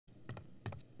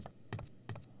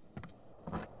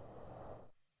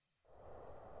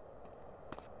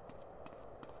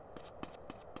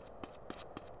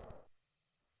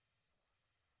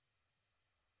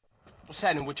What's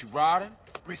happening with you, Ryder?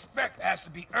 Respect has to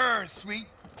be earned, sweet,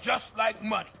 just like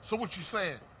money. So what you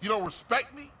saying? You don't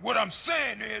respect me? What I'm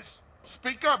saying is,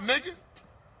 Speak up, nigga.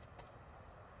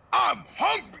 I'm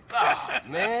hungry. Oh,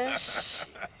 man, shit.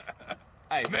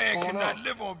 Hey, Man cannot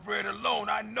live on bread alone.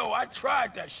 I know. I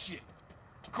tried that shit.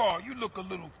 Carl, you look a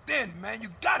little thin, man. You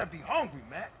gotta be hungry,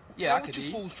 man. Yeah, I what could you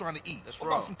eat. fools trying to eat? That's What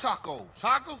wrong. about some tacos?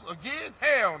 Tacos again?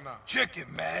 Hell no. Chicken,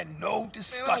 man. No Man,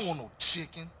 discussion. I don't want no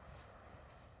chicken.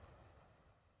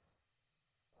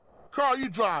 Carl, you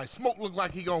dry. Smoke look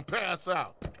like he gonna pass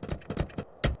out.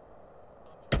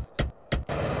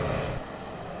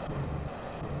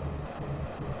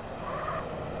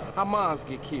 How moms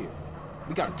get killed?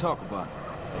 We gotta talk about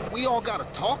it. We all gotta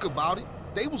talk about it.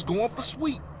 They was going for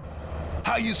sweet.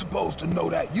 How you supposed to know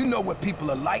that? You know what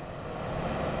people are like.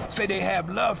 Say they have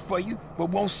love for you, but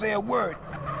won't say a word.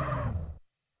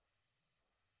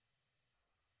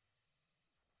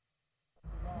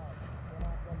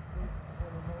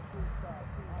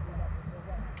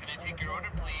 Can I take your order,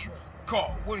 please?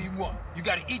 Carl, what do you want? You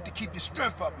gotta eat to keep your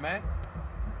strength up, man.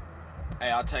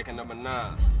 Hey, I'll take a number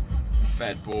 9.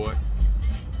 Fat boy.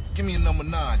 Give me a number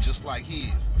 9, just like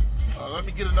his. Let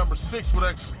me get a number 6 with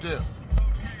extra dip.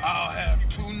 I'll have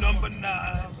 2 number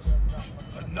 9s,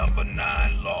 a number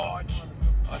 9 large,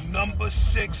 a number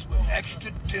 6 with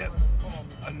extra dip,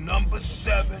 a number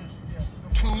 7,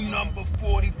 2 number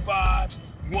 45s,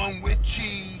 1 with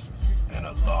cheese, and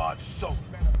a large soda.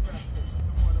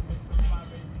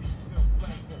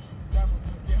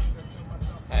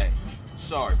 Hey,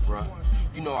 sorry, bruh.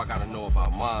 You know I gotta know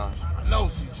about mine. I know,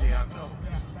 CJ, I know.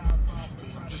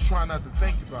 I'm just trying not to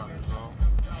think about it, that's all.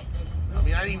 I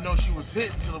mean, I didn't even know she was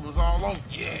hit until it was all over.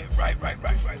 Yeah, right.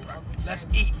 Let's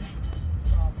eat.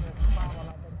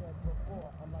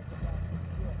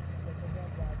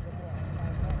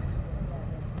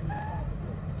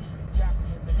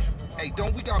 Hey,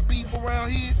 don't we got beef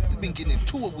around here? We been getting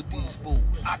into it with these fools.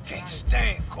 I can't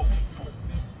stand cold food.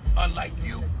 Unlike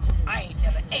you, I ain't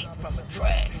never ate from a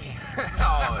trash can.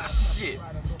 Oh, shit.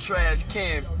 Trash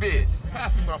can bitch.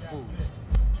 Pass me my food.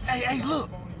 Hey, look.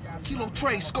 Kilo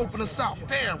Trey scoping us out.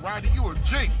 Damn, Ryder, you a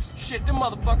jinx. Shit, them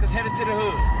motherfuckers headed to the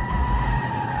hood.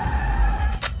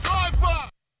 Drive by!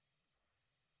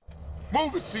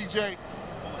 Move it, CJ.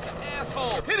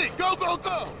 Asshole. Hit it, go!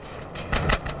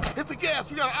 Hit the gas,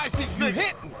 we gotta ice these You niggas.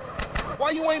 hit me.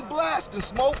 Why you ain't blasting,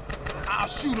 Smoke? I'll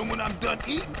shoot him when I'm done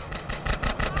eating.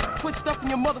 Quit stuffing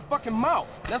your motherfucking mouth.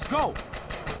 Let's go.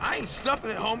 I ain't stuffing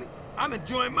it, homie. I'm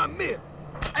enjoying my meal.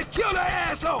 Hey, kill that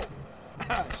asshole!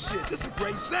 Shit, this is a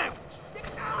great sandwich.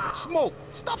 Smoke,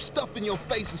 stop stuffing your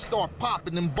face and start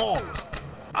popping them balls.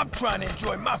 I'm trying to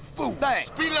enjoy my food. Thanks.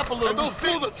 Speed it up a little. Those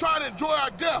fools are trying to enjoy our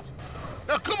death.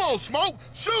 Now come on, Smoke,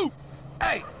 shoot!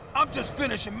 Hey, I'm just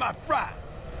finishing my fry.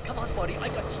 Come on, buddy, I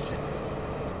got you.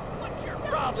 What's your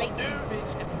problem, dude?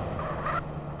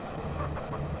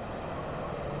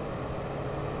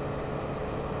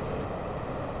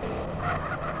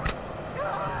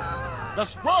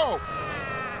 Let's roll!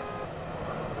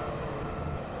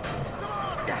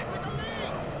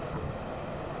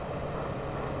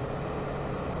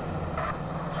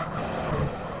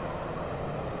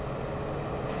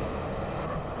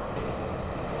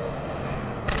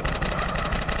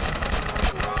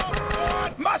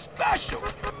 My special!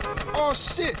 Oh,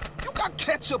 shit. You got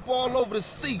ketchup all over the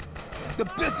seat. The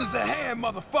business at hand,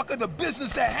 motherfucker, the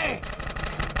business at hand.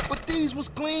 But these was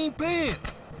clean pants.